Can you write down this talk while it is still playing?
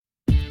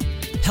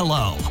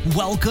Hello,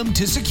 welcome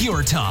to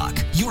Secure Talk,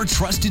 your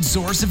trusted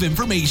source of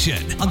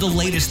information on the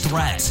latest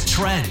threats,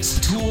 trends,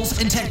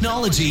 tools, and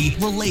technology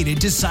related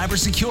to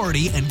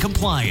cybersecurity and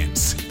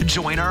compliance.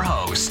 Join our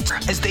hosts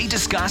as they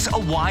discuss a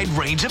wide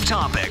range of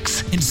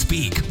topics and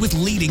speak with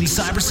leading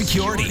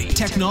cybersecurity,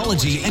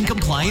 technology, and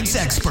compliance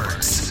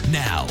experts.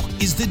 Now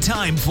is the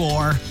time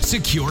for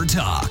Secure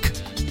Talk.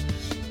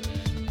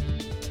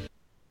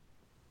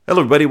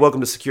 Hello, everybody.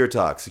 Welcome to Secure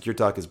Talk. Secure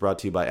Talk is brought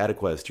to you by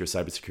Adequest, your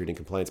cybersecurity and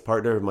compliance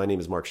partner. My name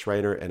is Mark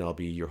Schreiner, and I'll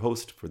be your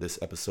host for this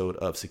episode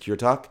of Secure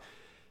Talk.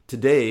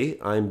 Today,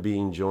 I'm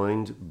being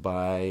joined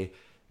by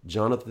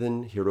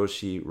Jonathan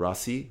Hiroshi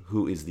Rossi,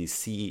 who is the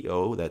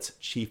CEO, that's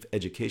Chief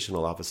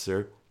Educational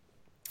Officer,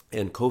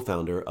 and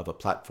co-founder of a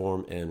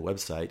platform and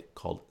website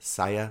called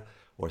SAIA,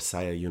 or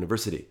SAIA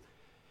University.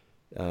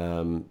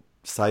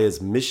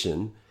 SAIA's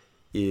mission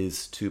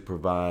is to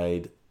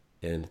provide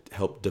and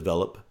help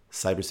develop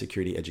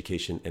cybersecurity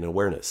education and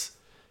awareness.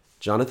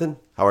 Jonathan,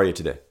 how are you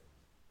today?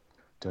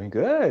 Doing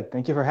good.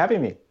 Thank you for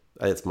having me.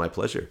 It's my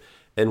pleasure.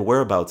 And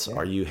whereabouts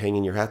are you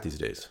hanging your hat these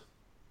days?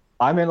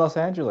 I'm in Los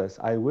Angeles.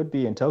 I would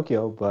be in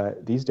Tokyo,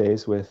 but these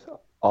days with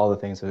all the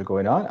things that are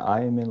going on,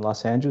 I am in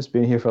Los Angeles,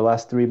 been here for the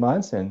last 3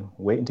 months and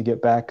waiting to get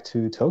back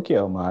to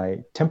Tokyo,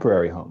 my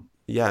temporary home.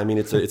 Yeah, I mean,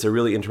 it's a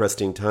really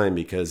interesting time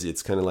because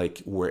it's kind of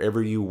like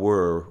wherever you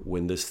were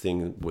when this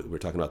thing, we're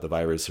talking about the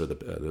virus or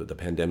the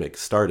pandemic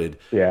started,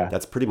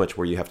 that's pretty much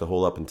where you have to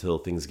hold up until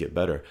things get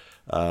better.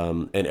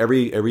 And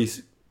every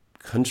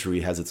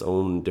country has its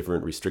own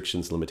different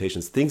restrictions,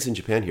 limitations. Things in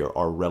Japan here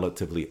are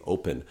relatively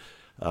open.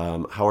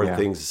 How are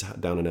things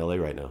down in LA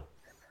right now?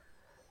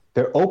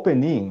 They're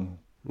opening.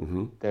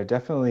 Mm-hmm. They're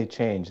definitely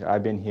changed.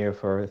 I've been here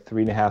for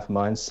 3.5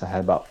 months. I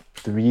had about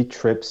 3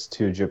 trips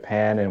to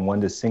Japan and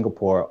 1 to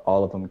Singapore,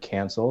 all of them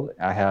canceled.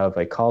 I have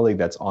a colleague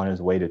that's on his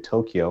way to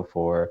Tokyo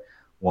for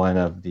one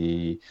of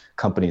the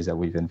companies that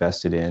we've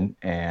invested in,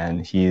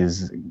 and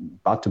he's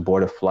about to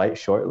board a flight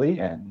shortly,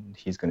 and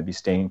he's going to be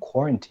staying in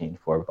quarantine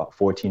for about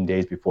 14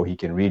 days before he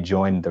can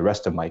rejoin the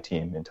rest of my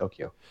team in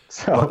Tokyo.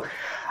 So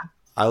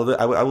I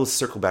will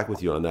circle back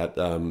with you on that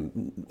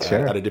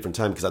at a different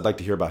time because I'd like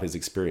to hear about his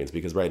experience.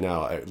 Because right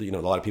now, a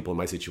lot of people in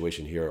my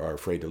situation here are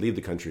afraid to leave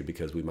the country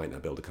because we might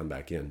not be able to come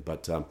back in.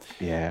 But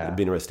it'd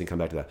be interesting to come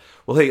back to that.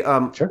 Well, hey,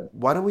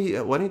 why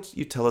don't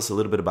you tell us a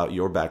little bit about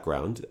your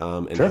background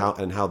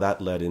and how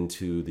that led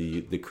into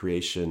the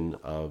creation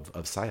of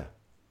SAIA?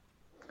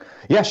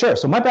 Yeah, sure.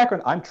 So my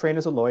background, I'm trained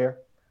as a lawyer.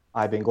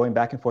 I've been going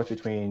back and forth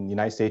between the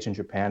United States and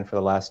Japan for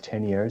the last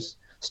 10 years,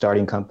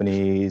 starting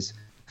companies,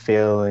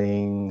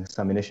 failing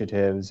some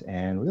initiatives,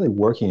 and really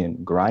working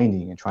and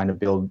grinding and trying to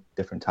build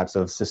different types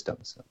of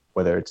systems,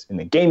 whether it's in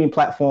the gaming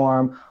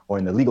platform or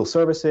in the legal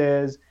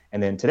services.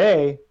 And then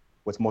today,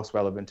 what's most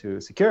relevant to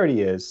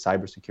security is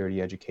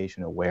cybersecurity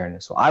education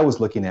awareness. So I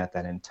was looking at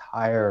that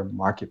entire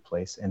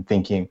marketplace and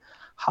thinking,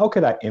 how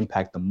could I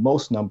impact the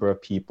most number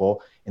of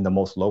people in the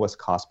most lowest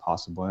cost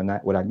possible? And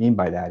what I mean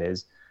by that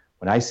is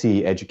when I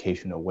see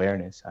education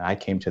awareness, and I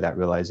came to that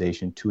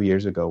realization 2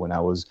 years ago when I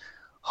was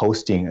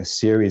hosting a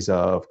series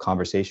of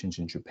conversations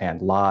in Japan,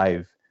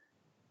 live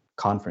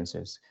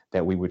conferences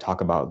that we would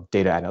talk about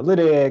data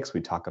analytics, we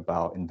talk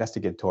about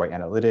investigatory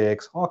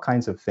analytics, all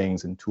kinds of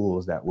things and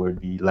tools that would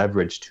be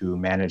leveraged to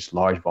manage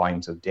large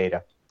volumes of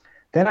data.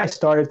 Then I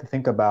started to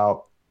think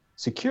about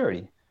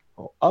security,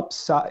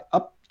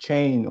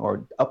 upchain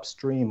or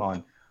upstream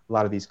on a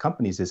lot of these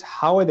companies is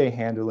how are they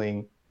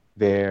handling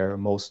their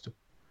most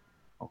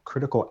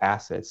critical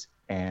assets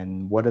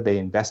and what are they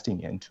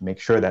investing in to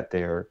make sure that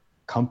their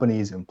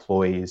companies'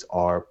 employees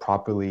are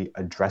properly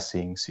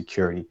addressing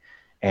security.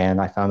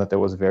 And I found that there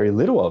was very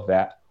little of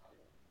that.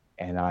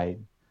 And I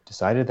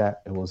decided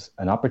that it was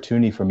an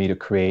opportunity for me to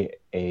create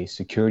a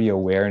security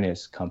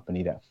awareness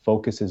company that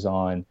focuses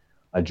on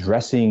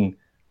addressing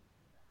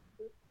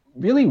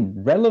really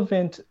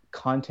relevant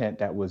content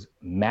that was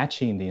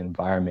matching the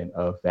environment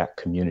of that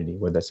community,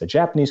 whether it's a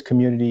Japanese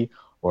community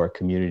or a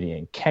community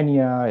in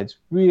Kenya. It's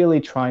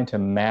really trying to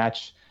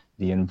match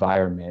the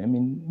environment. I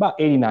mean, about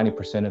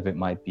 80-90% of it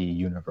might be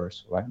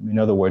universal, right? In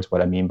other words,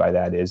 what I mean by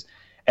that is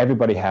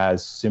everybody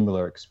has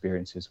similar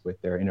experiences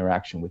with their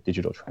interaction with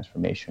digital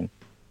transformation,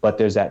 but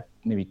there's that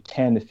maybe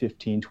 10 to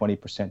 15,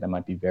 20% that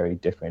might be very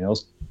different. And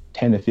those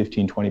 10 to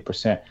 15,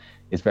 20%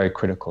 is very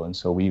critical. And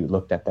so we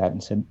looked at that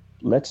and said,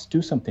 let's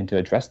do something to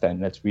address that.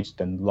 And let's reach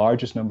the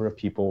largest number of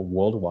people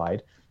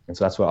worldwide. And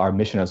so that's what our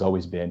mission has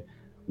always been,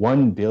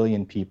 1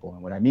 billion people.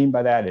 And what I mean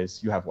by that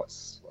is you have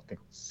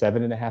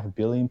 7.5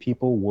 billion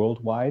people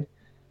worldwide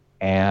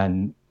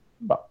and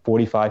about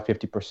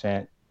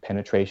 45-50%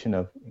 penetration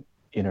of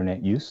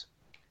internet use.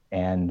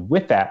 And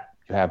with that,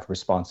 you have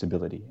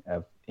responsibility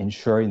of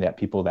ensuring that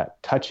people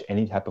that touch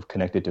any type of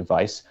connected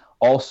device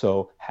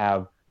also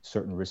have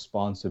certain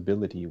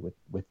responsibility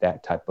with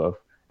that type of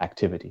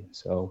activity.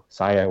 So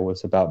SAIA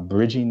was about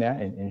bridging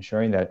that and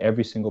ensuring that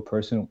every single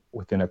person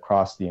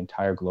across the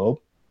entire globe,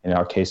 in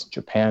our case,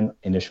 Japan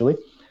initially,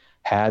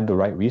 had the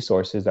right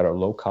resources that are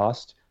low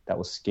cost, that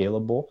was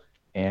scalable,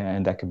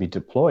 and that could be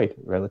deployed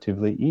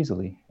relatively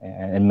easily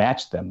and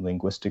match them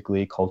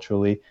linguistically,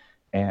 culturally.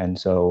 And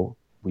so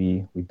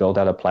we built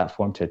out a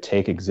platform to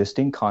take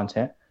existing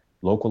content,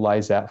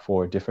 localize that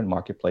for different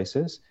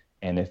marketplaces.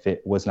 And if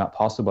it was not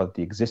possible that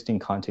the existing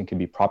content can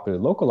be properly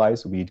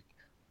localized, we'd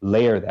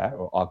layer that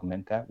or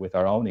augment that with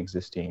our own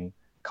existing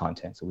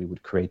content. So we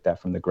would create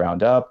that from the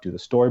ground up, do the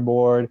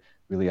storyboard,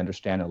 really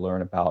understand and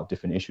learn about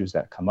different issues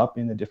that come up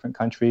in the different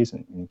countries.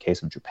 And in the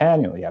case of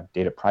Japan, you have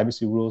data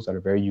privacy rules that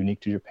are very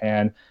unique to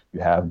Japan. You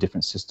have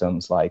different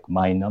systems like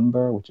My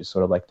Number, which is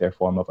sort of like their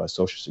form of a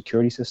social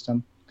security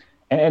system,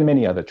 and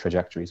many other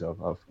trajectories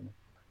of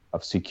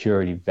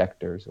security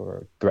vectors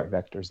or threat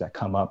vectors that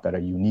come up that are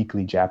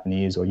uniquely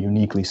Japanese or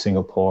uniquely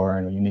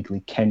Singaporean or uniquely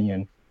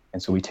Kenyan.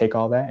 And so we take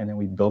all that and then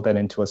we build that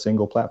into a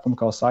single platform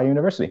called Sai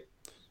University.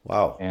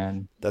 Wow.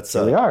 And that's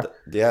we are.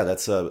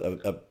 That's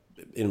an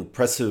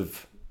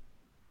impressive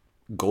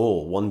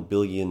goal. 1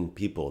 billion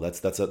people.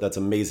 That's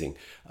amazing.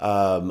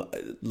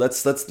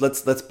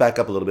 Let's back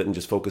up a little bit and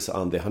just focus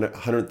on the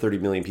 130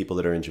 million people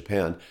that are in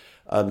Japan.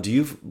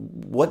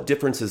 What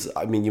differences?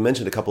 I mean, you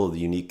mentioned a couple of the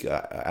unique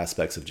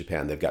aspects of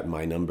Japan. They've got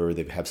My Number.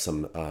 They have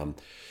some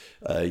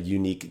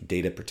unique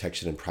data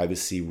protection and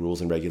privacy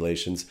rules and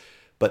regulations.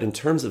 But in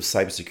terms of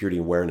cybersecurity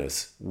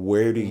awareness,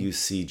 where do you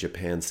see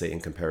Japan, say, in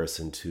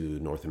comparison to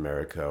North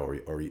America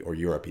or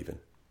Europe even?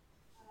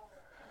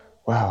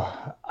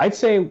 Wow. I'd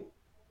say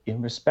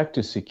in respect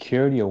to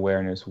security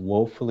awareness,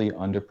 woefully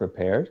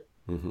underprepared.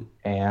 Mm-hmm.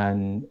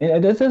 And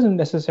that doesn't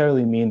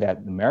necessarily mean that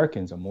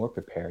Americans are more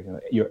prepared.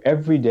 Your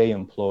everyday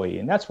employee,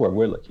 and that's where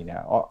we're looking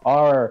at.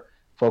 Our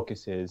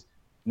focus is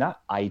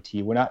not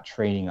IT. We're not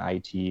training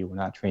IT. We're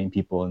not training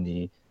people in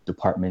the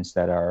departments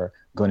that are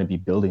going to be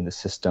building the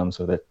systems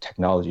or the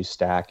technology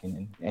stack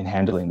and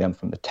handling them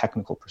from the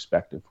technical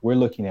perspective. We're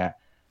looking at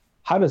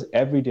how does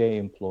everyday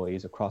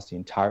employees across the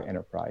entire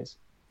enterprise,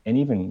 and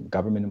even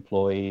government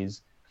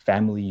employees,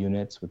 family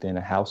units within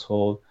a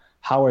household,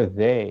 how are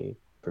they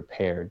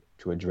prepared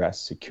to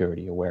address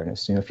security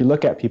awareness? If you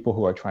look at people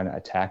who are trying to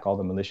attack all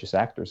the malicious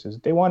actors,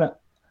 they want to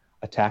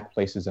attack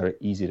places that are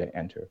easy to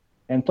enter.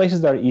 And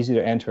places that are easy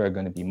to enter are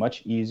going to be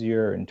much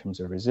easier in terms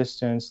of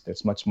resistance.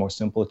 That's much more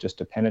simple just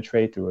to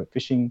penetrate through a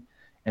phishing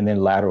and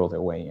then lateral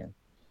their way in.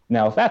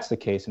 Now, if that's the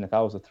case, and if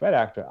I was a threat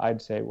actor,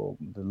 I'd say, well,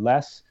 the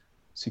less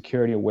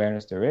security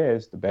awareness there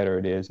is, the better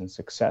it is and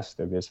success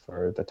there is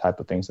for the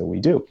type of things that we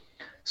do.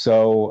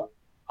 So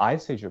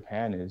I'd say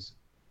Japan is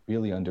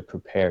really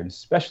underprepared,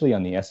 especially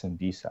on the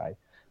SMB side.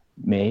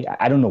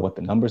 I don't know what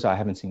the numbers are. I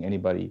haven't seen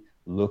anybody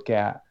look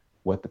at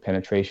what the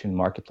penetration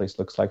marketplace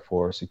looks like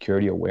for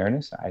security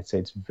awareness. I'd say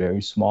it's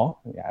very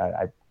small.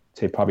 I'd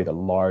say probably the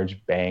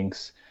large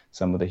banks,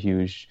 some of the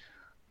huge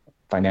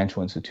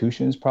financial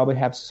institutions probably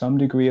have some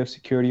degree of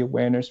security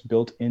awareness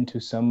built into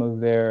some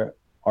of their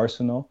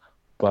arsenal.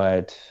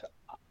 But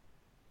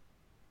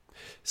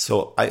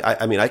so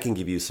I mean, I can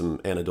give you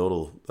some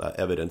anecdotal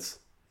evidence.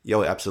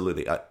 Yeah,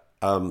 absolutely.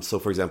 So,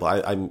 for example,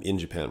 I'm in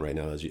Japan right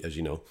now, as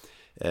you know,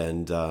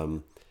 and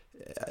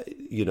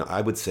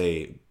I would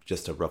say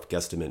just a rough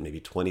guesstimate, maybe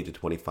 20 to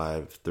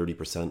 25,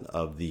 30%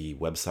 of the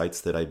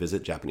websites that I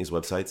visit, Japanese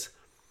websites,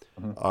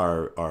 mm-hmm.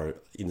 are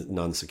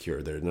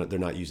non-secure. They're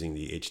not using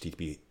the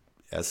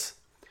HTTPS.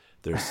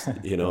 There's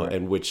right.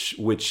 And which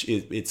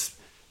it's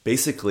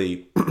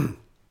basically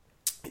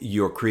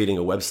you're creating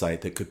a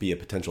website that could be a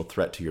potential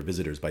threat to your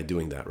visitors by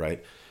doing that,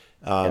 right?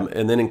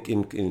 And then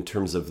in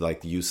terms of like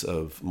the use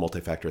of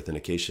multi-factor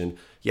authentication,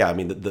 I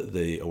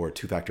mean or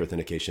two-factor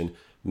authentication,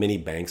 many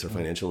banks or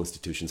financial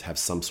institutions have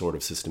some sort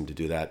of system to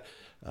do that,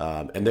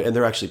 and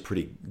they're actually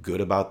pretty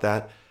good about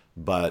that.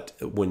 But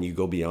when you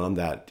go beyond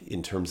that,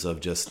 in terms of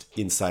just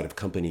inside of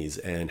companies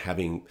and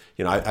having,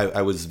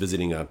 I was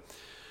visiting a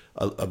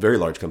very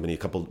large company, a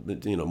couple,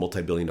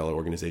 multi-billion-dollar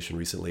organization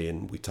recently,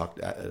 and we talked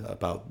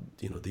about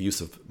the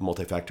use of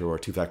multi-factor or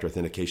two-factor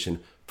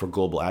authentication for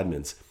global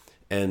admins.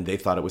 And they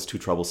thought it was too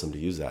troublesome to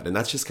use that. And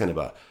that's just kind of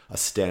a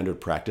standard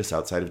practice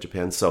outside of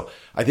Japan. So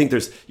I think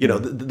there's,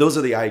 those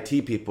are the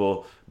IT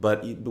people,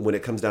 but when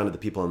it comes down to the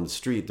people on the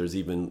street, there's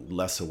even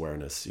less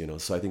awareness,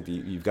 So I think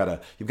you've got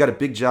a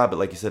big job, but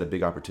like you said, a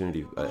big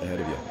opportunity ahead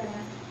of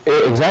you.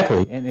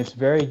 Exactly. And it's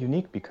very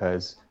unique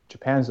because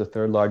Japan's the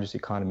third largest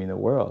economy in the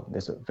world.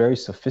 It's very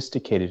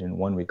sophisticated in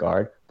one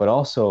regard, but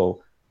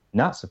also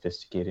not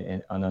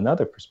sophisticated on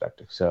another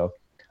perspective. So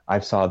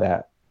I've saw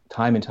that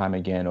time and time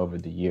again over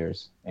the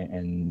years.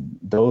 And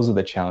those are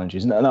the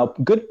challenges. Now,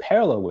 a good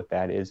parallel with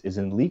that is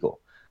in legal.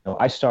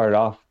 I started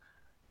off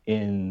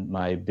in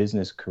my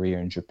business career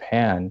in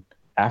Japan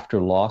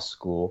after law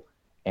school,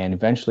 and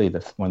eventually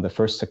one of the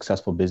first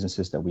successful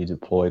businesses that we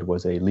deployed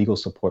was a legal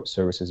support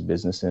services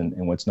business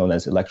in what's known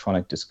as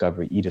electronic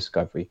discovery,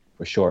 e-discovery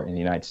for short, in the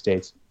United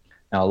States.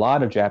 Now, a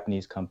lot of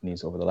Japanese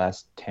companies over the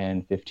last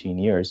 10, 15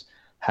 years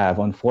have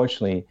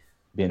unfortunately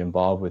been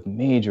involved with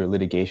major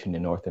litigation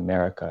in North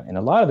America. And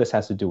a lot of this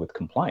has to do with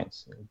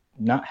compliance,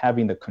 not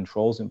having the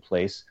controls in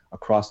place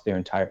across their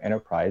entire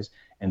enterprise.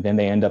 And then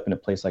they end up in a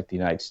place like the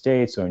United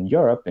States or in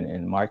Europe, and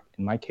in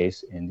my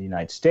case, in the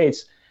United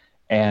States.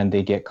 and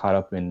they get caught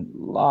up in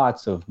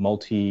lots of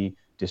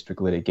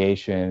multi-district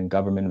litigation,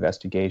 government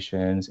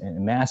investigations,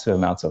 and massive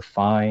amounts of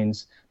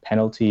fines,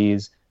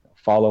 penalties,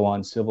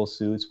 follow-on civil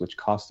suits, which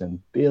cost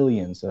them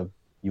billions of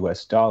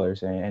US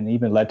dollars and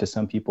even led to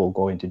some people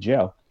going to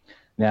jail.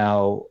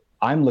 Now,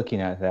 I'm looking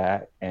at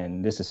that,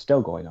 and this is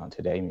still going on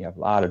today. You have a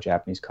lot of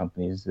Japanese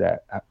companies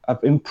that have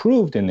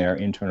improved in their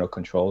internal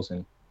controls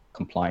and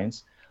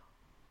compliance.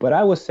 But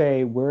I would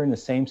say we're in the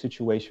same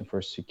situation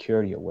for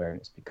security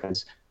awareness,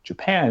 because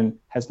Japan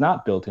has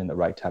not built in the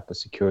right type of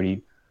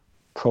security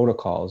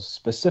protocols,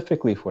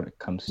 specifically when it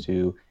comes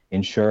to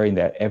ensuring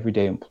that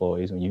everyday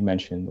employees, when you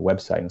mentioned the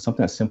website, and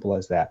something as simple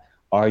as that,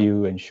 are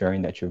you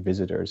ensuring that your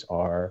visitors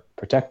are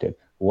protected?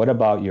 What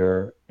about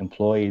your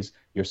employees,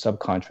 your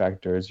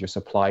subcontractors, your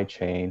supply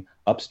chain,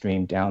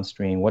 upstream,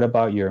 downstream? What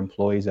about your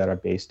employees that are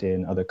based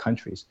in other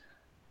countries?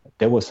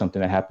 There was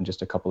something that happened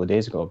just a couple of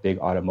days ago. A big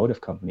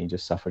automotive company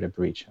just suffered a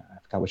breach. I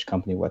forgot which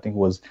company. I think it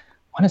was,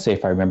 I want to say,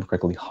 if I remember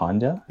correctly,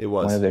 Honda. It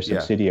was. One of their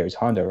subsidiaries,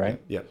 Honda, right?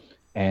 Yeah.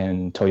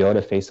 And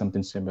Toyota faced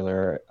something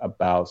similar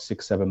about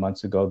 6-7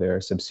 months ago.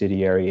 Their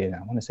subsidiary, and I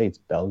want to say it's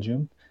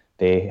Belgium,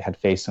 they had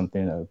faced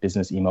something, a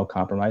business email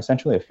compromise,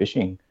 essentially a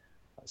phishing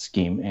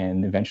scheme,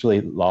 and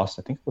eventually lost,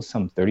 I think it was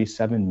some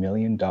 $37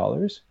 million.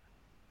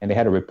 And they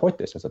had to report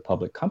this as a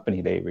public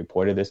company. They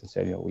reported this and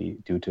said,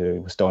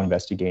 we're still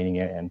investigating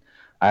it. And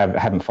I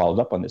haven't followed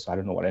up on this, so I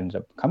don't know what ended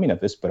up coming of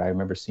this, but I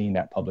remember seeing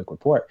that public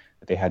report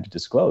that they had to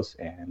disclose.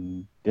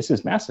 And this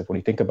is massive when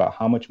you think about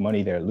how much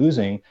money they're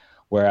losing.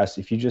 Whereas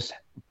if you just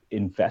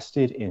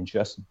invested in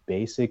just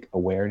basic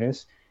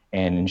awareness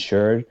and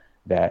ensured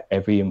that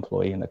every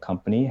employee in the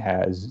company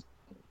has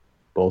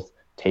both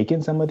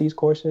taken some of these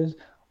courses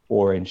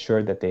or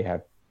ensured that they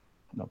have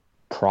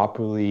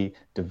properly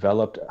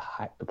developed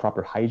the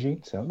proper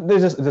hygiene. So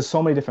there's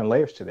so many different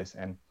layers to this,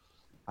 and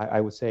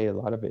I would say a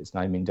lot of it is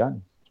not even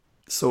done.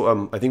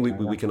 So I think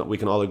we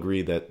can all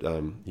agree that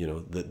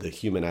the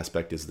human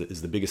aspect is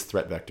the biggest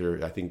threat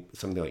vector. I think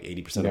something like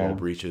 80% of all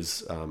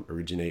breaches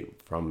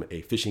originate from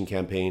a phishing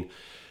campaign,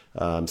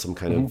 some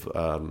kind of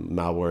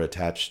malware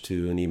attached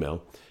to an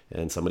email,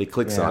 and somebody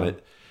clicks on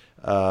it.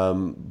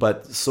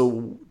 But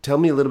so tell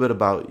me a little bit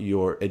about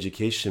your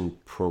education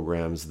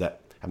programs.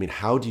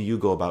 How do you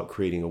go about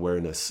creating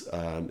awareness?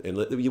 And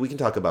we can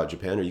talk about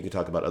Japan, or you can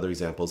talk about other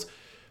examples.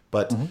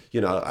 But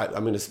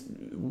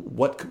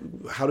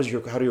how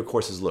do your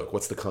courses look?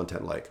 What's the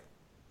content like?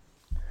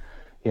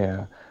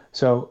 Yeah,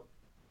 so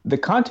the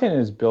content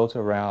is built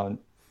around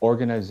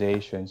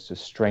organizations to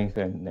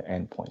strengthen the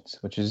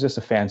endpoints, which is just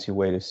a fancy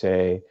way to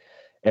say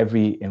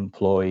every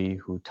employee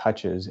who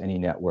touches any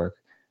network,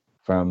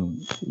 from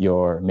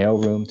your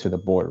mailroom to the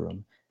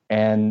boardroom.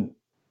 And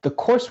the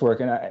coursework,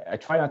 and I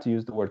try not to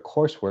use the word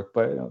coursework,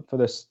 but for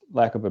this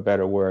lack of a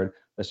better word,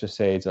 let's just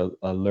say it's a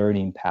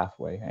learning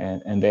pathway.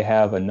 And they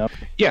have a number.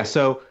 Yeah,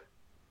 so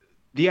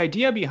the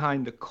idea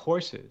behind the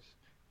courses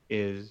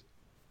is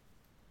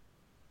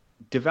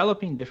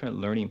developing different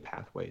learning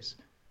pathways.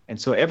 And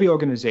so every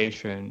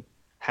organization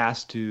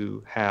has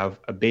to have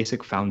a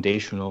basic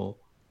foundational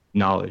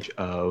knowledge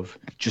of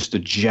just the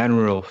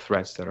general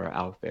threats that are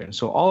out there. And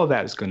so all of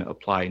that is going to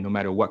apply no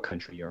matter what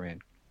country you're in.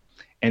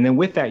 And then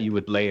with that, you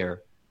would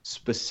layer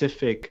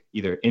specific,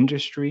 either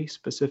industry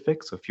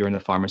specific. So if you're in the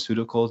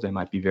pharmaceuticals, there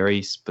might be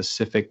very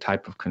specific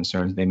type of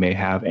concerns they may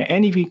have.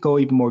 And if you go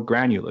even more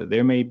granular,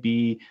 there may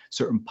be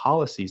certain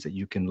policies that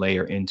you can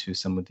layer into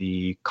some of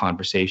the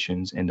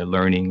conversations and the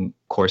learning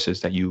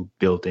courses that you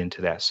build into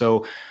that.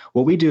 So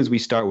what we do is we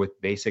start with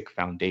basic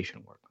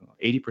foundation work.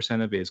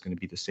 80% of it is going to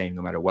be the same,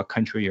 no matter what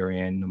country you're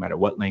in, no matter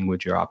what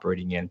language you're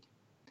operating in.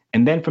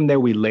 And then from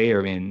there, we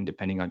layer in,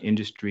 depending on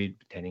industry,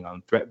 depending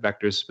on threat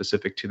vectors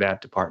specific to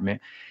that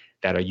department,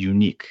 that are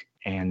unique.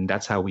 And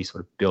that's how we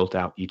sort of built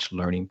out each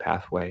learning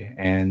pathway.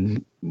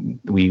 And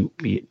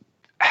we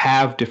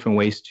have different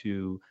ways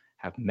to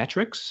have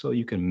metrics so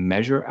you can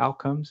measure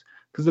outcomes,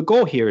 because the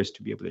goal here is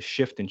to be able to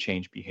shift and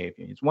change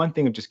behavior. It's one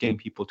thing of just getting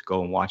people to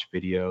go and watch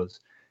videos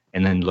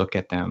and then look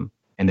at them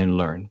and then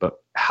learn.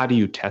 But how do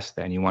you test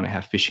that? And you want to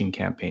have phishing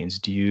campaigns.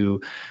 Do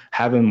you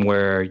have them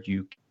where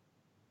you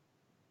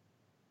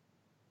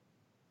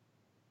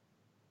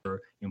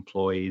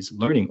employees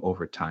learning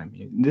over time?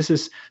 This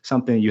is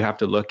something you have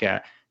to look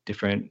at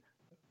different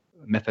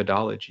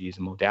methodologies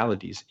and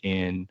modalities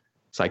in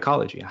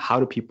psychology. How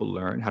do people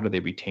learn? How do they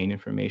retain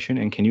information?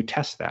 And can you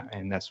test that?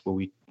 And that's what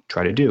we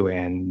try to do,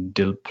 and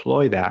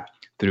deploy that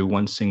through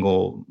one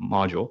single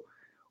module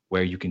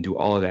where you can do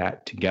all of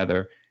that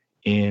together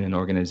in an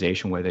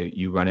organization, whether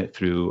you run it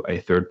through a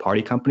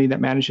third-party company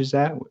that manages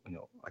that,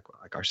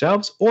 like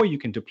ourselves, or you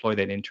can deploy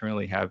that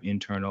internally, have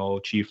internal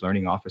chief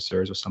learning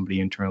officers or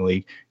somebody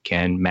internally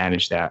can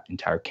manage that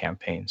entire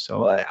campaign.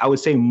 So I would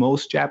say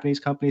most Japanese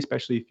companies,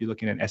 especially if you're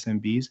looking at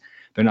SMBs,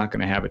 they're not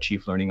going to have a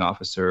chief learning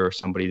officer or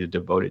somebody to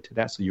devote it to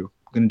that. So you're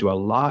going to do a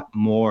lot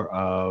more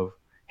of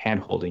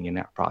hand-holding in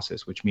that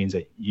process, which means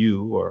that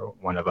you or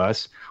one of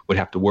us would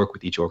have to work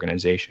with each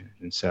organization.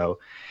 And so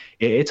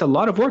it's a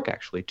lot of work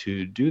actually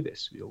to do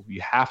this.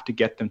 You have to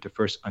get them to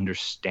first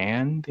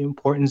understand the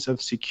importance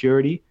of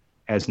security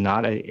as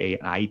not an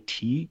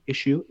IT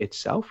issue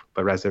itself,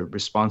 but as a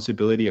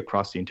responsibility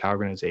across the entire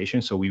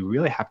organization. So we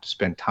really have to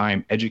spend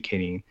time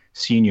educating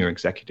senior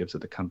executives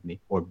of the company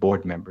or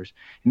board members.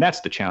 And that's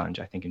the challenge,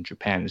 I think, in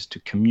Japan, is to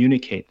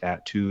communicate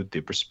that to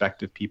the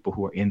prospective people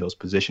who are in those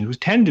positions, who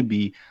tend to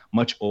be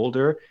much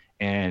older.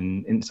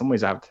 And in some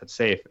ways, I would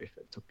say, if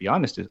to be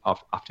honest, is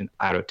often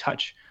out of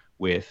touch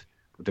with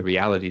the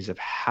realities of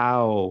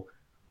how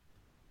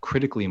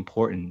critically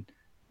important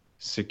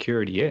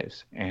security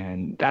is.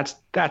 And that's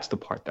the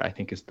part that I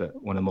think is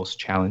one of the most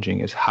challenging,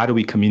 is how do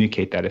we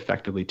communicate that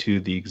effectively to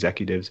the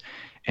executives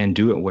and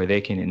do it where they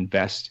can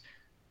invest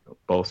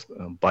both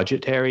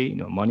budgetary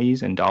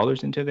monies and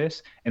dollars into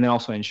this, and then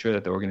also ensure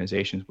that the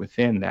organizations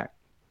within that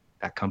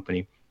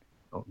company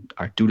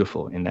are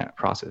dutiful in that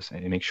process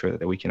and make sure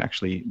that we can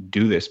actually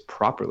do this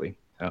properly.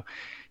 So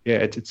yeah,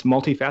 it's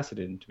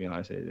multifaceted, to be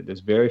honest. There's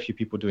very few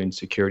people doing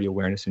security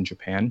awareness in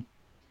Japan,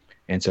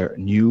 and it's a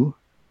new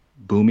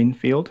booming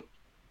field.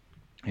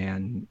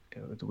 And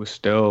we're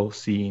still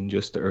seeing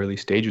just the early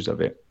stages of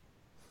it.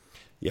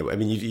 Yeah, I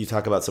mean, you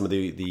talk about some of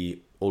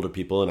the older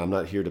people, and I'm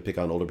not here to pick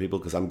on older people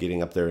because I'm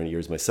getting up there in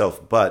years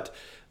myself. But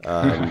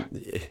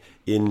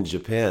in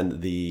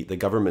Japan, the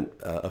government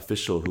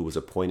official who was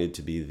appointed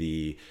to be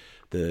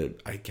the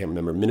I can't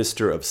remember,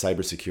 Minister of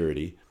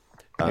Cybersecurity,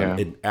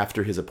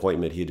 after his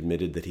appointment, he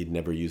admitted that he'd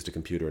never used a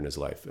computer in his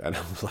life. And I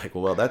was like,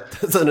 well, that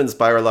doesn't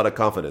inspire a lot of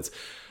confidence.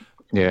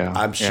 Yeah,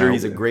 I'm sure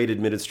he's a great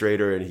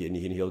administrator and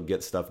he'll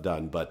get stuff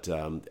done. But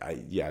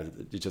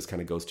it just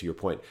kind of goes to your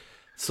point.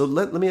 So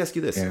let me ask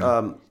you this: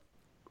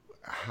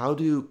 how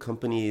do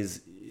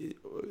companies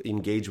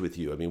engage with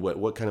you? I mean,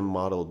 what kind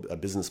of a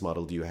business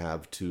model do you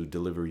have to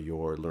deliver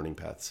your learning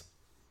paths?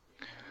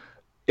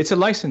 It's a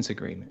license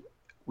agreement.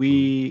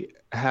 We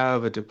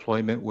have a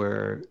deployment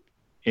where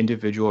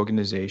individual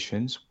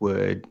organizations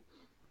would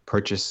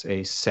purchase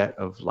a set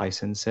of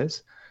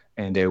licenses,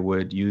 and they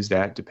would use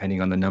that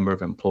depending on the number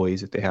of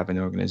employees that they have in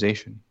the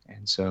organization.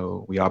 And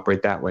so we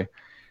operate that way.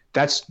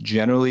 That's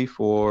generally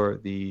for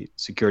the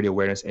security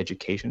awareness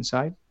education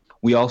side.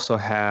 We also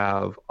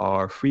have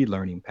our free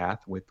learning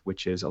path,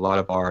 which is a lot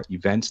of our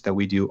events that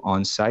we do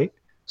on site.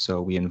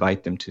 So we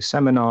invite them to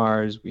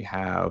seminars. We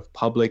have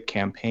public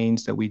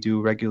campaigns that we do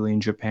regularly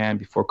in Japan.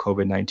 Before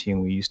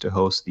COVID-19, we used to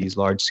host these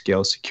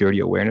large-scale security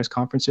awareness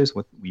conferences,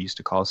 what we used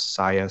to call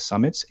SAYA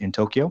Summits in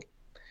Tokyo.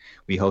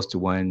 We hosted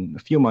one a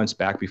few months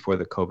back before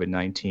the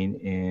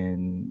COVID-19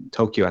 in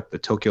Tokyo at the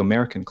Tokyo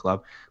American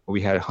Club, where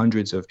we had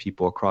hundreds of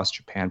people across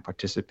Japan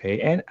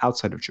participate and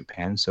outside of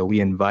Japan. So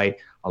we invite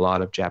a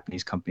lot of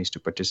Japanese companies to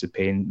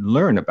participate and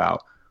learn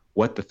about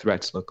what the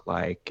threats look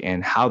like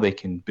and how they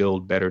can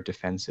build better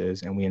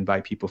defenses. And we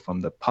invite people from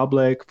the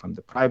public, from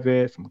the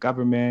private, from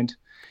government.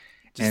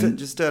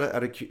 Just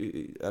out of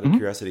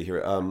curiosity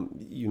here,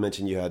 you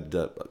mentioned you had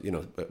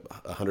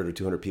 100 or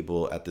 200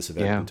 people at this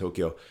event in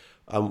Tokyo.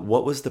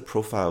 What was the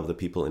profile of the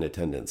people in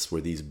attendance?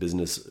 Were these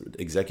business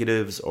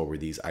executives, or were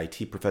these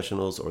IT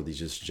professionals, or were these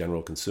just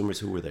general consumers?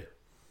 Who were they?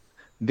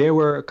 There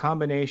were a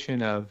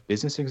combination of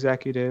business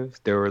executives.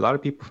 There were a lot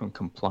of people from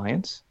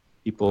compliance,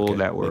 people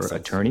that were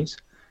attorneys.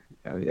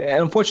 And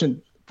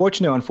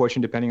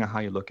unfortunately, depending on how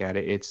you look at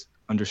it, it's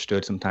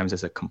understood sometimes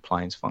as a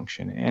compliance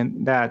function.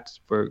 And that's,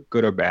 for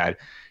good or bad,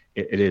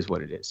 it is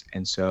what it is.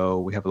 And so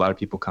we have a lot of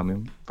people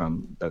coming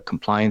from the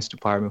compliance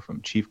department, from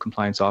chief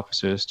compliance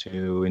officers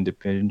to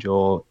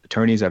individual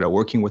attorneys that are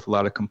working with a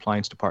lot of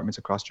compliance departments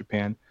across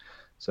Japan.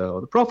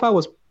 So the profile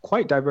was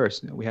quite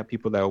diverse. We have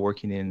people that are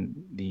working in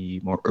the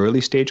more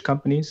early stage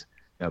companies,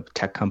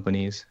 tech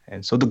companies.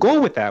 And so the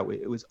goal with that,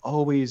 it was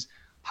always,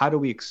 how do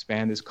we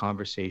expand this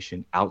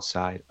conversation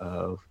outside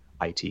of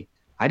IT?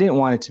 I didn't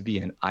want it to be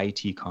an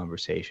IT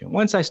conversation.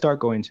 Once I start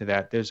going to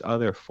that, there's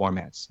other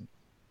formats,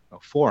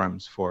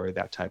 forums for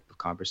that type of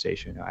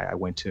conversation. I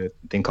went to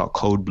a thing called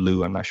Code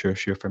Blue. I'm not sure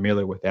if you're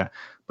familiar with that,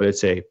 but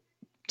it's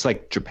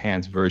like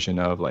Japan's version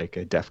of like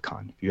a DEF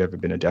CON. If you've ever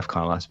been to DEF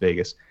CON Las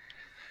Vegas,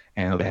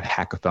 and they have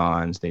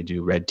hackathons, they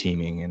do red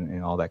teaming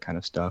and all that kind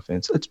of stuff. And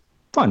it's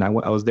fun. I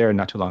was there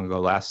not too long ago,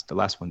 the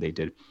last one they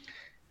did.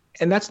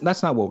 And that's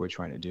not what we're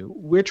trying to do.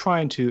 We're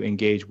trying to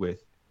engage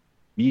with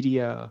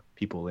media,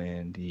 people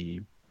in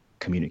the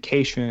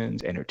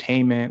communications,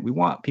 entertainment. We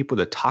want people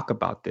to talk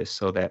about this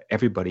so that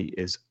everybody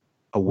is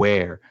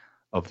aware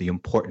of the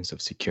importance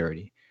of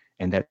security,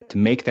 and that to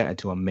make that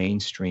into a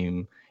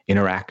mainstream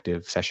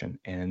interactive session.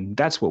 And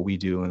that's what we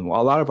do. And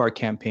a lot of our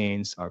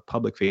campaigns, our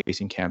public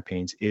facing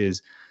campaigns,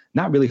 is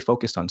not really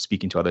focused on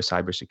speaking to other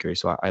cybersecurity.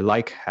 So I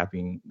like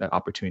having that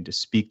opportunity to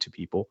speak to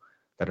people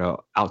that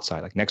are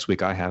outside. Like next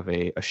week, I have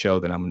a show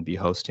that I'm going to be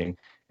hosting,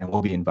 and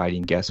we'll be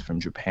inviting guests from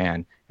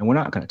Japan. And we're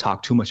not going to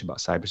talk too much about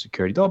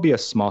cybersecurity. There'll be a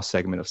small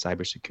segment of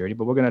cybersecurity,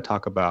 but we're going to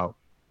talk about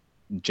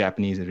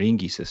Japanese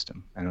ringi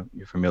system. I don't know if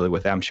you're familiar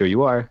with that. I'm sure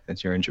you are,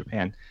 since you're in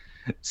Japan.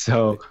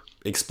 So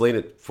explain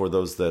it for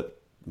those that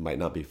might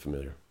not be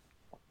familiar.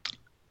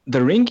 The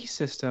ringi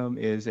system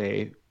is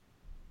a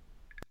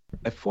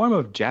form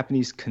of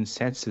Japanese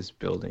consensus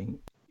building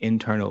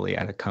internally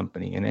at a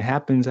company. And it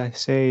happens, I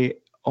say,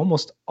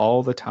 almost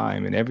all the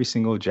time in every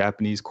single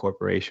Japanese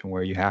corporation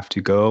where you have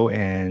to go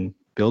and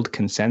build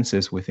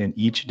consensus within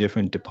each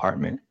different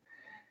department.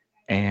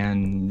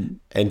 And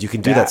you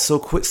can do that so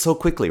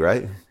quickly,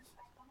 right?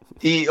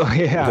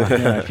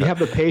 Yeah. If you have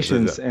the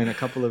patience and a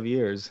couple of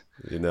years.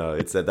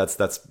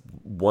 That's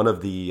one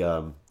of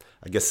the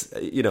I guess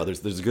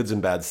there's goods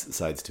and bad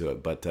sides to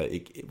it, but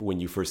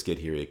when you first get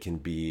here, it can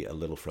be a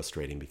little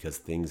frustrating because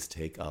things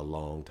take a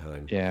long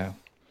time. Yeah,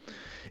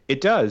 it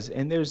does,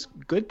 and there's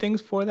good things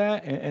for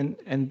that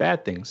and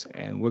bad things.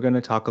 And we're going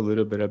to talk a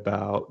little bit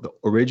about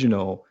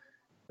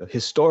the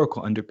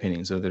historical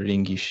underpinnings of the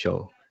Ringi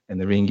Sho and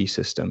the Ringi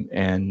system,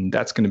 and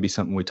that's going to be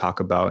something we talk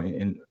about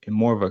in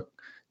more of a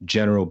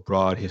general,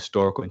 broad,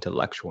 historical,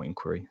 intellectual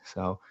inquiry.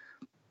 So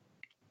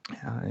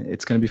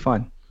it's going to be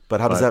fun. But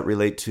how does that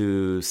relate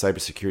to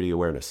cybersecurity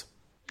awareness?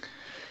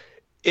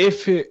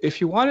 If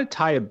you want to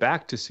tie it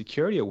back to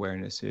security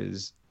awareness,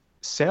 is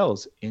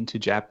sales into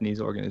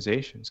Japanese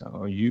organizations.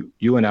 Or you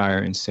and I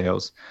are in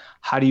sales.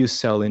 How do you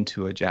sell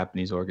into a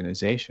Japanese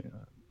organization?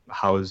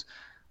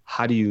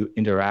 How do you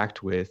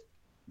interact with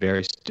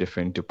various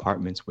different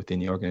departments within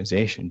the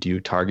organization? Do you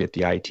target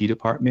the IT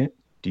department?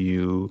 Do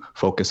you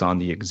focus on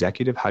the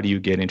executive? How do you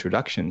get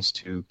introductions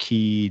to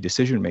key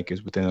decision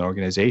makers within an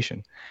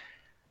organization?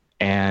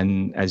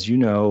 And as you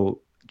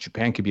know,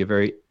 Japan could be a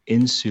very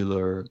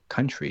insular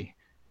country,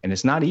 and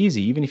it's not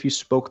easy, even if you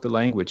spoke the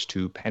language,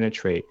 to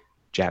penetrate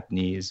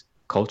Japanese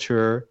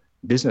culture,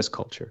 business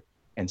culture.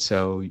 And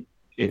so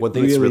it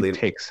really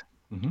takes.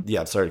 Mm-hmm. Yeah,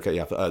 I'm sorry to cut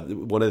you off.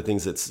 One of the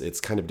things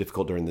it's kind of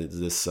difficult during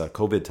this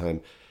COVID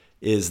time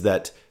is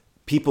that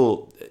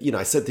people,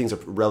 I said things are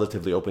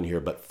relatively open here,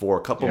 but for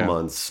a couple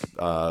months,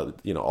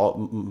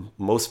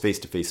 most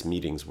face-to-face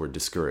meetings were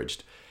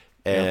discouraged.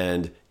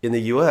 And in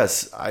the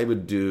US, I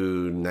would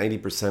do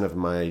 90% of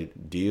my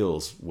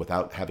deals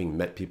without having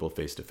met people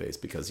face to face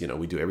because,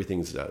 we do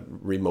everything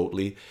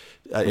remotely.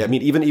 I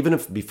mean, even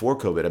if before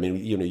COVID, I mean,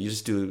 you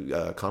just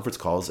do conference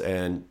calls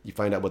and you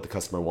find out what the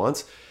customer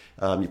wants.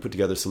 You put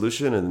together a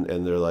solution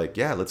and they're like,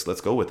 yeah,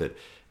 let's go with it.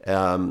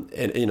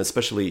 And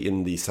especially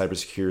in the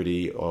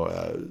cybersecurity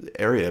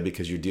area,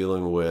 because you're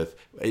dealing with,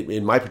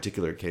 in my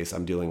particular case,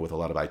 I'm dealing with a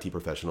lot of IT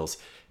professionals.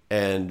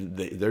 And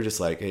they're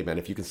just like, hey, man,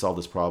 if you can solve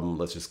this problem,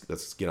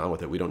 let's get on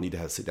with it. We don't need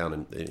to sit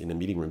down in a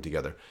meeting room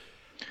together.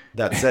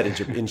 That said,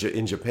 in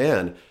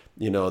Japan,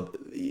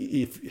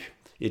 if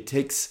it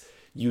takes,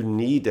 you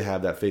need to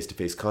have that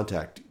face-to-face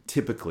contact,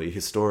 typically,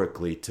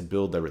 historically, to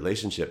build the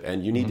relationship.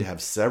 And you need to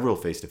have several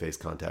face-to-face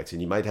contacts.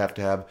 And you might have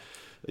to have,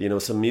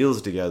 some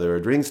meals together or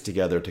drinks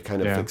together to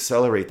kind of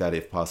accelerate that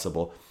if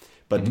possible.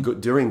 But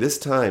during this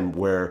time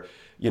where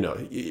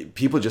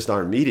people just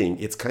aren't meeting,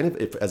 it's kind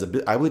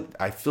of,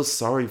 I feel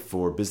sorry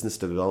for business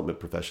development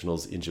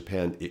professionals in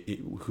Japan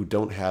who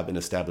don't have an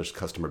established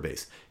customer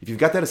base. If you've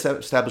got that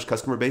established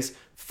customer base,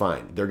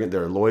 fine.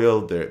 They're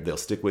loyal, they'll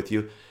stick with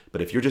you.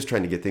 But if you're just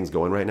trying to get things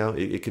going right now,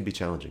 it could be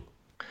challenging.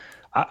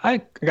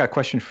 I got a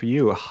question for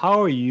you.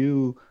 How are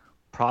you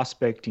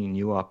prospecting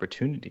new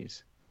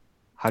opportunities?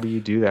 How do you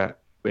do that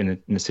in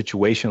a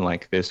situation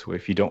like this, where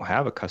if you don't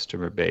have a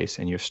customer base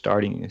and you're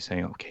starting and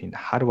saying, okay,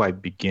 how do I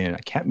begin? I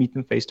can't meet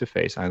them face to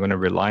face. I'm going to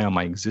rely on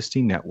my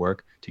existing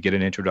network to get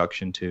an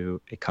introduction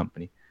to a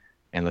company.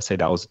 And let's say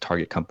that was a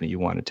target company you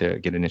wanted to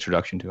get an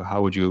introduction to.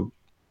 How would you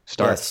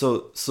start? Yeah,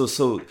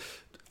 so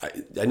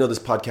I know this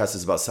podcast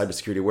is about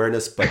cybersecurity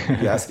awareness, but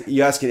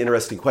you ask an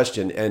interesting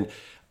question. And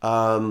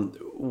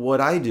what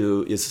I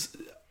do is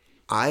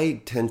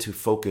I tend to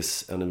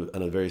focus on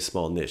a very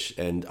small niche,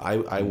 and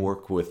I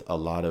work with a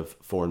lot of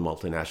foreign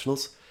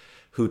multinationals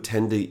who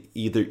tend to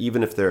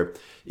even if their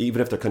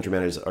country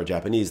managers are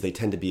Japanese, they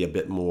tend to be a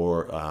bit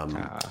more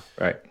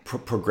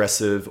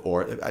progressive,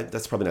 or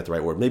that's probably not the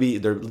right word. Maybe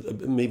they're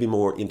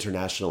more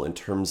international in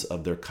terms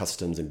of their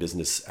customs and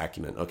business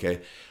acumen.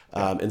 Okay,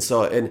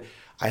 and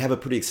I have a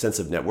pretty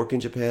extensive network in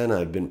Japan.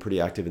 I've been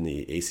pretty active in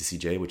the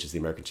ACCJ, which is the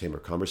American Chamber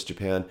of Commerce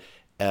Japan.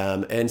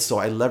 And so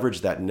I leverage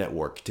that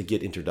network to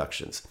get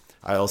introductions.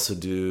 I also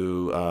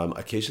do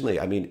occasionally,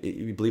 I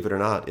mean, believe it or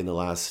not, in the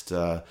last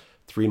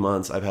 3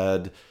 months, I've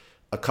had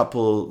a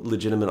couple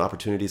legitimate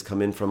opportunities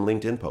come in from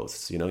LinkedIn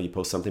posts. You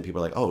post something,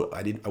 people are like, oh,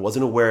 I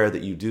wasn't aware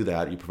that you do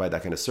that. You provide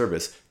that kind of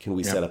service. Can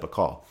we set up a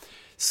call?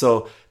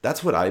 So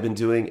that's what I've been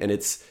doing. And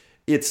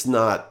it's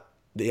not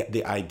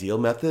the ideal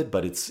method,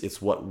 but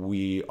it's what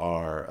we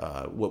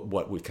are,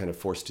 what we're kind of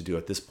forced to do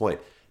at this point.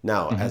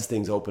 Now, as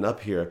things open up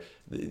here,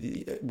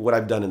 what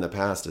I've done in the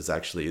past is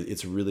actually,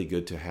 it's really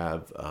good to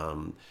have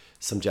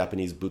some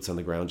Japanese boots on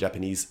the ground,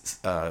 Japanese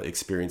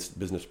experienced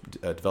business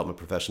development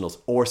professionals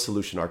or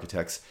solution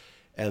architects,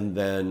 and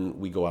then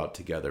we go out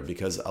together,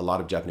 because a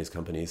lot of Japanese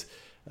companies,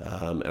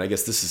 and I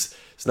guess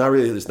it's not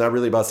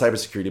really about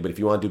cybersecurity, but if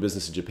you want to do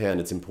business in Japan,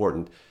 it's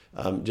important.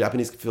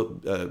 Japanese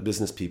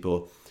business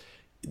people,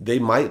 they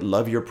might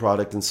love your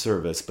product and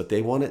service, but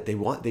they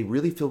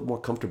really feel more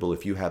comfortable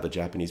if you have a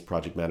Japanese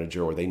project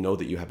manager, or they know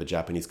that you have a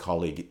Japanese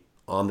colleague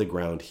on the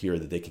ground here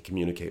that they can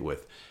communicate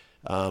with,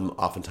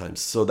 oftentimes.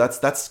 So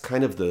that's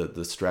kind of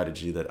the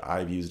strategy that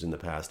I've used in the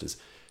past, is,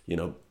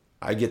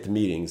 I get the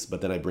meetings,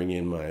 but then I bring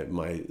in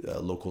my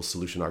local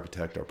solution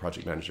architect or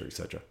project manager,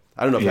 etc.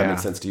 I don't know if that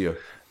makes sense to you.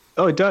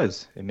 Oh, it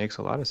does. It makes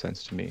a lot of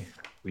sense to me.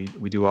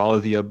 We do all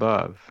of the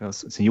above.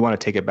 So you want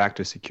to take it back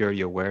to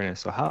security awareness.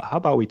 So how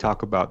about we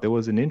talk about, there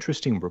was an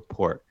interesting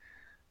report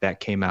that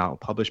came out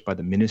published by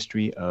the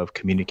Ministry of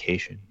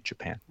Communication in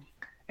Japan.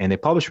 And they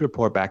published a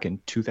report back in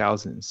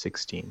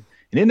 2016.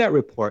 And in that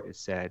report, it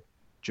said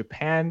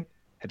Japan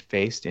had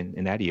faced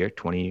in that year,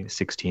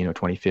 2016 or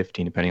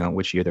 2015, depending on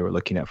which year they were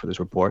looking at for this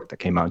report that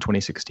came out in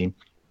 2016,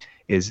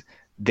 is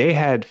they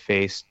had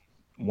faced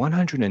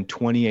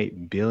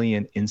 128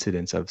 billion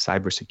incidents of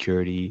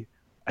cybersecurity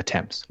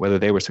attempts. Whether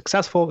they were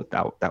successful,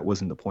 that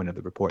wasn't the point of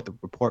the report. The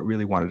report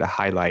really wanted to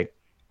highlight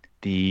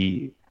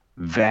the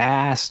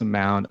vast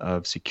amount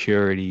of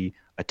security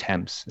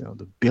attempts,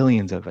 the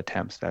billions of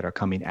attempts that are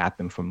coming at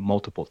them from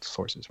multiple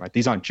sources, right?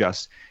 These aren't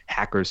just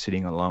hackers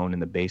sitting alone in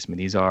the basement.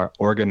 These are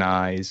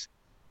organized.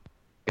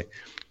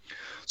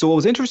 So what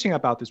was interesting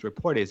about this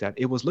report is that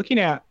it was looking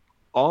at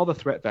all the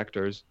threat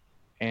vectors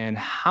and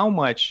how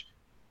much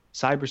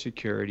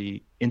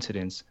cybersecurity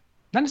incidents,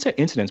 not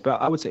necessarily incidents,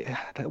 but I would say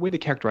the way they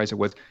characterized it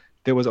was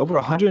there was over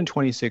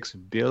 126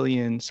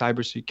 billion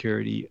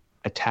cybersecurity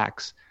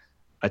attempts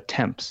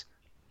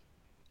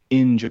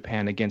in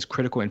Japan against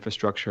critical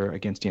infrastructure,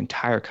 against the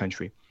entire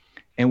country.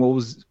 And what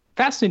was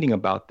fascinating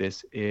about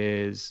this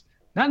is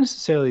not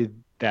necessarily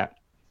that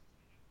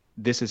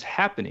this is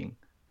happening,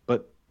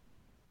 but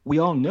we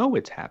all know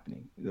it's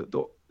happening.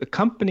 The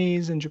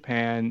companies in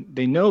Japan,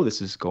 they know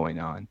this is going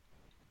on,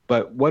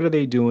 but what are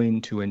they doing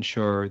to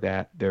ensure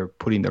that they're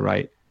putting the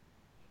right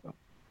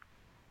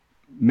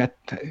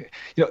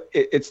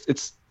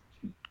it's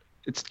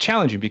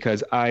challenging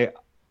because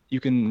you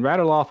can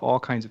rattle off all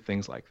kinds of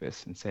things like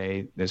this and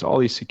say there's all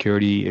these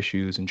security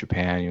issues in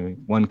Japan,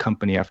 one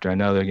company after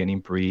another getting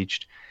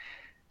breached.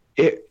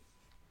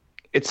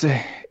 It's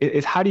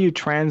how do you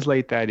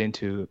translate that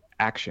into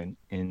action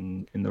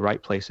in the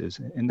right places?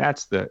 And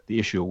that's the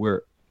issue.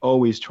 We're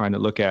always trying to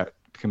look at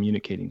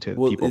communicating to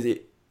people.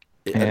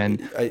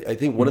 I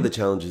think one of the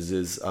challenges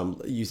is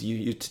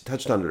you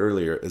touched on it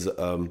earlier is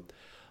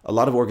a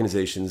lot of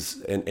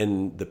organizations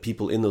and the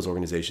people in those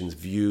organizations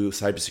view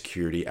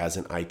cybersecurity as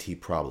an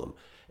IT problem.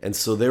 And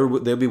so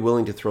they'll be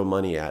willing to throw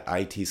money at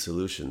IT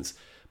solutions.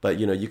 But,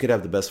 you could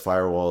have the best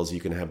firewalls, you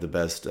can have the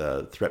best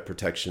threat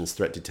protections,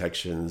 threat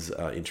detections,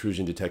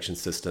 intrusion detection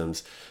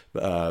systems,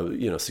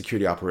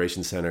 security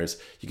operations centers.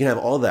 You can have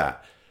all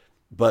that.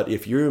 But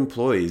if your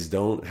employees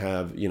don't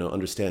have,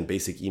 understand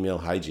basic email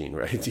hygiene,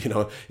 right?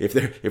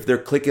 If they're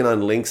clicking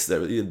on links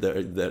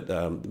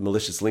that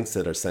malicious links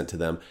that are sent to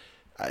them,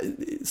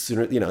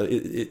 sooner,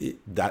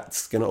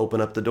 that's going to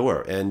open up the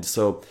door. And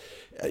so,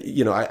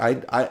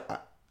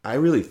 I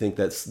really think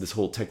that's this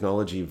whole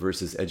technology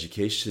versus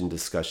education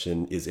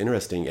discussion is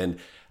interesting. And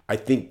I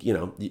think,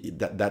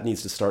 that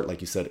needs to start, like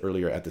you said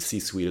earlier, at the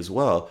C-suite as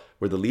well,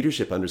 where the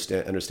leadership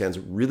understands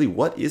really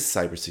what is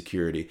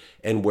cybersecurity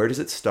and where does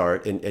it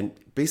start. And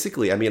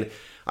basically, I'm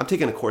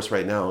taking a course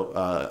right now,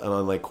 an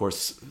online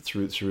course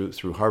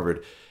through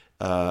Harvard.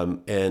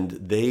 And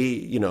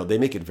they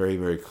make it very,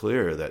 very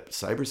clear that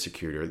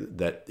cybersecurity,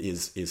 that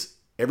is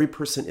every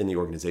person in the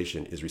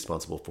organization is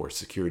responsible for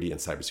security and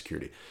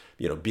cybersecurity.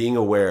 Being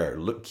aware,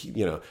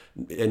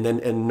 and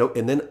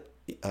then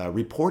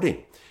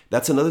reporting.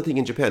 That's another thing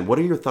in Japan. What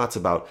are your thoughts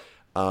about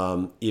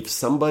if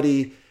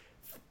somebody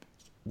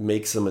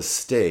makes a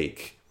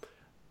mistake?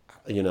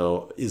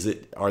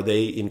 Are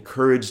they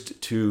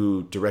encouraged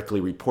to directly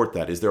report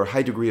that? Is there a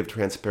high degree of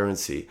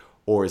transparency,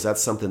 or is that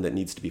something that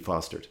needs to be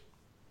fostered?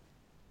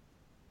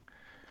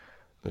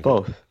 Okay.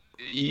 Both.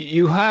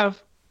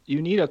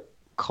 You need a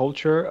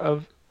culture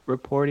of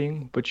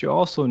reporting, but you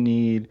also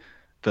need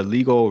the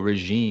legal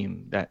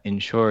regime that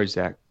ensures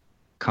that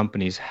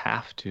companies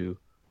have to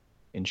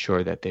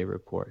ensure that they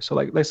report. So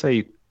let's say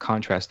you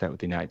contrast that with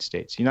the United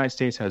States. The United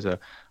States has a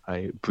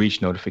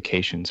breach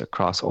notifications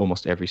across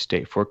almost every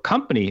state. For a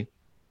company,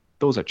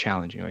 those are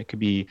challenging. Right? It could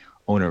be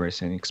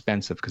onerous and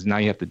expensive because now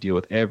you have to deal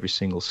with every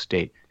single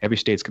state. Every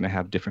state's going to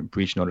have different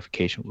breach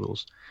notification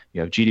rules.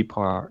 You have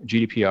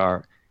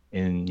GDPR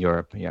in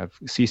Europe, you have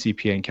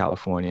CCPA in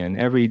California, and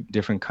every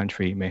different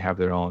country may have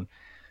their own.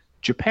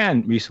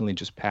 Japan recently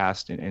just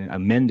passed and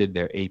amended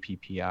their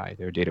APPI,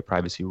 their data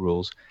privacy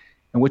rules.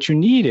 And what you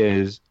need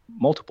is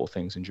multiple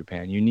things in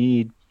Japan. You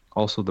need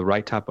also the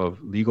right type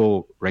of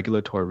legal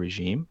regulatory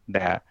regime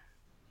that,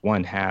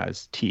 one,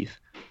 has teeth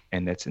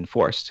and that's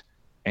enforced.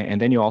 And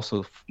then you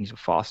also need to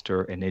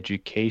foster an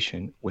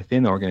education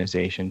within the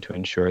organization to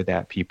ensure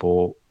that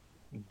people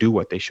do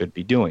what they should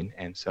be doing.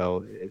 And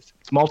so it's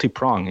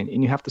multi-pronged,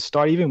 and you have to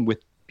start even with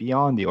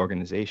beyond the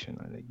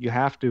organization. You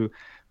have to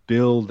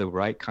build the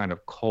right kind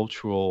of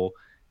cultural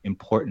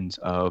importance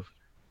of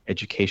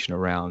education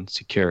around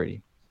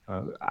security.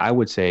 I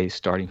would say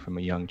starting from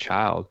a young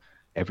child,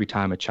 every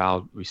time a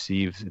child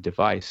receives a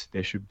device,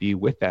 there should be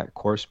with that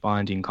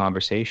corresponding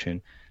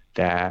conversation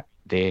that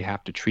they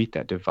have to treat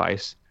that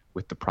device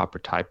with the proper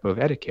type of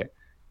etiquette.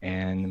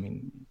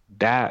 And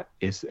that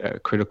is a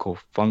critical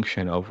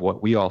function of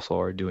what we also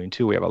are doing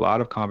too. We have a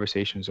lot of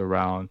conversations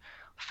around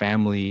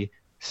family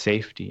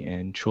safety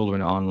and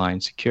children online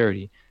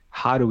security.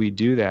 How do we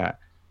do that?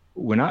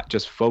 We're not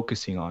just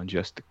focusing on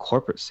just the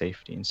corporate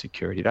safety and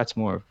security. That's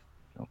more of,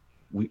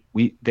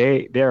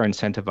 they're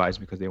incentivized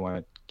because they want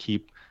to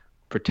keep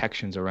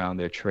protections around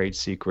their trade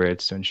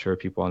secrets to ensure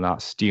people are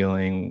not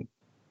stealing.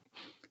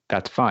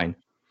 That's fine.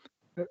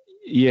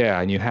 Yeah,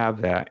 and you have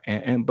that.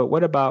 But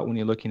what about when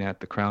you're looking at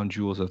the crown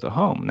jewels of the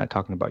home? I'm not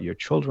talking about your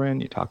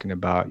children. You're talking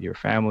about your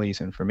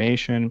family's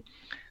information.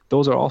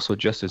 Those are also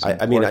just as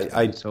important.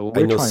 I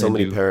know so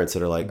many parents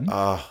that are like,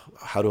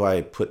 how do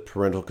I put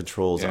parental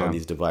controls on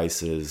these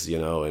devices,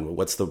 and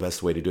what's the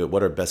best way to do it?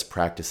 What are best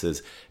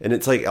practices? And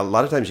it's like a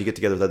lot of times you get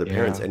together with other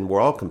parents and we're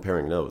all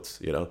comparing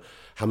notes,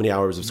 how many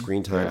hours of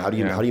screen time? How do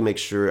you make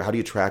sure, how do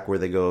you track where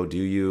they go? Do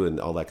you, and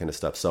all that kind of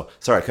stuff. So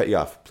sorry, I cut you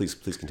off. Please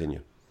continue.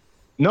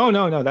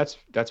 No,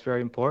 that's very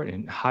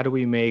important. How do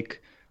we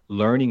make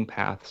learning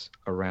paths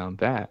around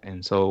that?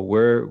 And so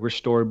we're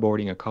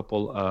storyboarding a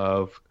couple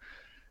of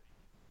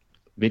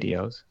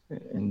videos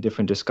and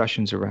different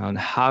discussions around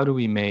how do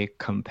we make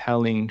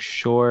compelling,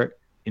 short,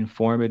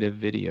 informative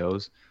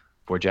videos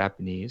for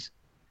Japanese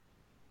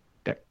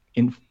that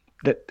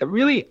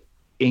really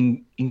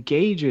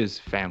engages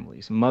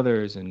families,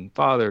 mothers and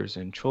fathers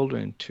and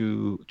children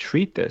to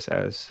treat this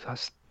as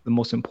the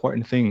most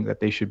important thing that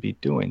they should be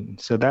doing.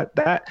 So that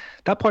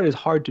part is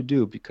hard to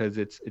do because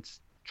it's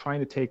trying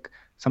to take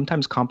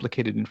sometimes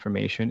complicated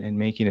information and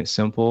making it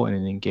simple and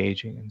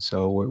engaging. And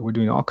so we're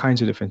doing all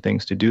kinds of different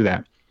things to do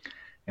that.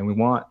 And we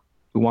want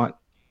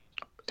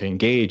to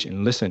engage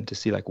and listen to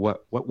see like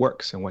what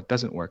works and what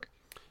doesn't work.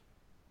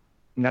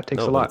 And that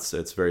takes a lot.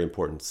 It's very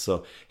important.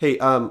 So, hey,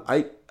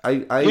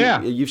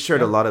 you've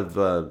shared a lot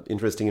of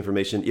interesting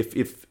information.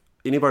 If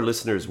any of our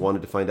listeners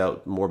wanted to find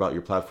out more about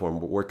your platform,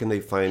 where can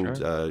they find,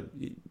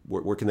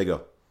 where can they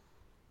go?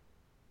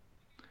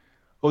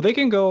 Well, they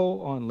can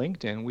go on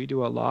LinkedIn. We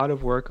do a lot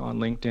of work on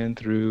LinkedIn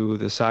through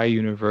the Saya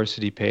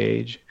University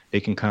page.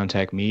 They can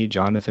contact me,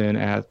 Jonathan,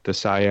 at the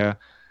Saya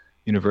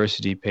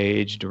University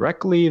page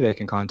directly. They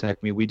can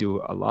contact me. We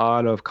do a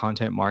lot of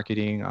content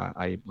marketing.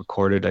 I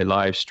recorded a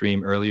live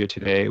stream earlier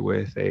today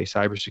with a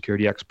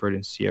cybersecurity expert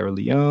in Sierra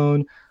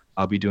Leone.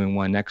 I'll be doing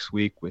one next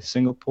week with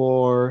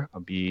Singapore.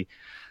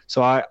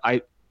 So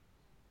I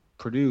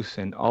produce,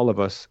 and all of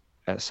us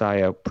at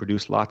Saya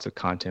produce lots of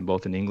content,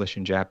 both in English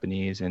and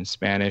Japanese and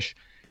Spanish.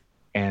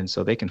 And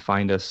so they can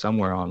find us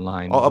somewhere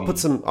online. I'll put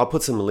some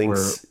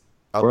links.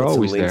 We're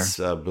always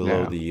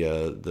below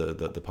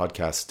the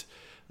podcast.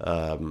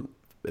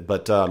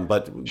 But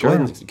go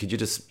ahead. Could you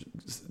just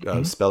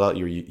spell out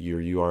your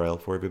URL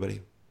for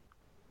everybody?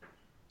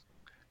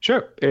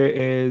 Sure. It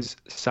is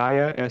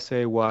Saya,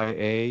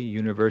 S-A-Y-A,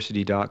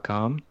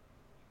 university.com.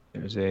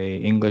 There's a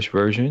English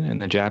version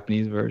and a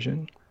Japanese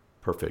version.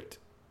 Perfect.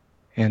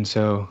 And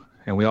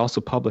we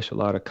also publish a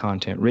lot of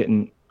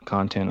written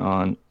content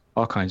on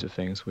all kinds of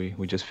things. We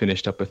just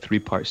finished up a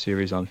 3-part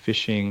series on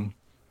phishing.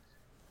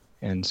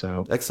 And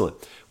so. Excellent.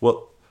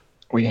 Well,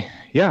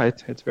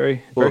 it's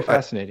very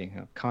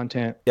fascinating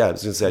content. Yeah, I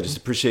was going to say, I just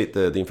appreciate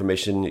the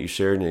information that you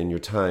shared and your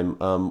time.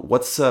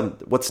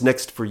 What's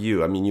next for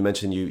you? I mean, you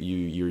mentioned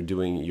you're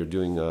doing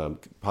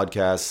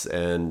podcasts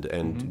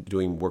and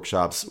doing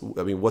workshops.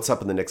 I mean, what's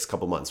up in the next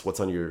couple months? What's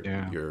on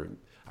your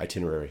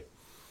itinerary?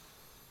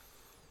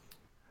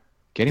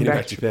 Getting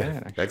back to Japan.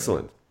 Actually.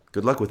 Excellent.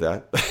 Good luck with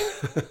that.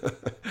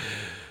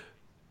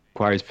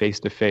 Requires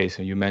face-to-face,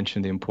 and you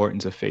mentioned the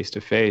importance of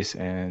face-to-face,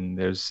 and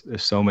there's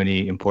so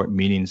many important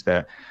meetings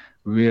that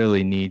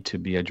really need to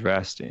be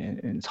addressed, and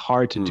it's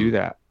hard to do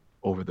that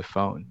over the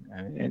phone,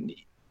 and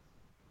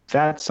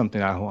that's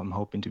something I'm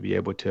hoping to be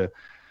able to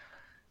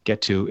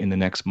get to in the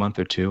next month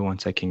or two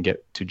once I can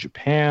get to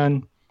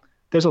Japan.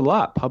 There's a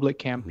lot public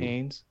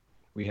campaigns.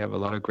 We have a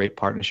lot of great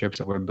partnerships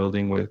that we're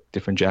building with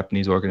different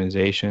Japanese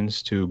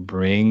organizations to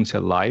bring to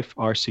life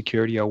our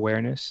security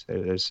awareness.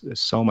 There's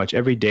so much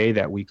every day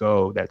that we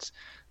go that's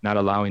not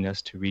allowing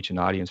us to reach an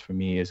audience. For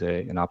me, is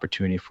an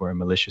opportunity for a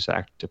malicious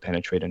act to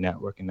penetrate a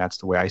network. And that's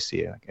the way I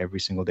see it. Like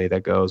every single day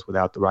that goes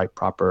without the right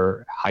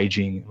proper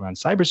hygiene around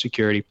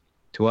cybersecurity,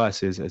 to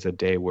us is a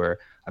day where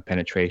a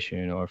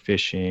penetration or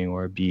phishing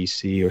or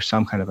BC or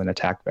some kind of an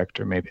attack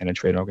vector may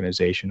penetrate an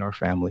organization or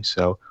family.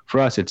 So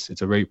for us,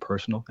 it's a very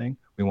personal thing.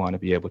 We want to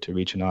be able to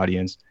reach an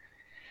audience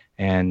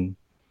and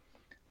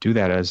do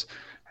that as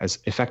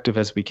effective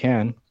as we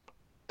can.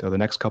 So the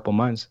next couple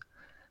months,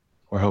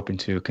 we're hoping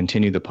to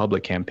continue the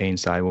public campaign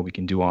side, what we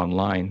can do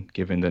online,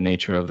 given the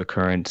nature of the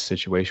current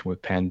situation with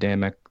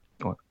pandemic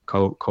or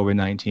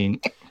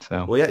COVID-19.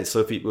 So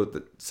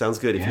so sounds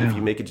good. If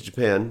you make it to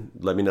Japan,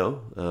 let me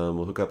know.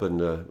 We'll hook up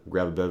and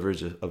grab a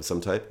beverage of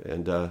some type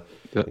and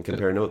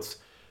compare notes.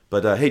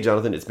 But hey,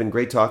 Jonathan, it's been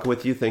great talking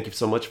with you. Thank you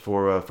so much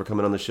for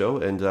coming on the show,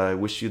 and I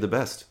wish you the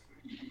best.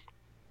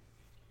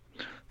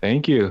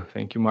 Thank you,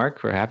 Mark,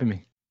 for having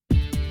me.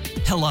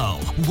 Hello,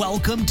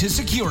 welcome to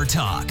Secure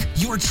Talk,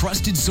 your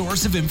trusted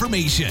source of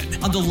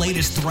information on the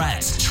latest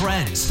threats,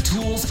 trends,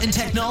 tools, and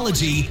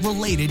technology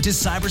related to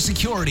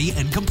cybersecurity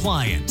and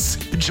compliance.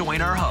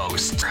 Join our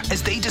hosts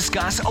as they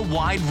discuss a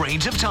wide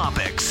range of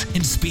topics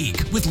and speak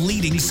with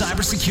leading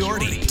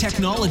cybersecurity,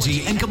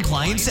 technology, and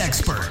compliance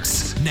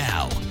experts.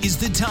 Now is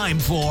the time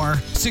for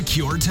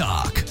Secure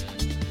Talk.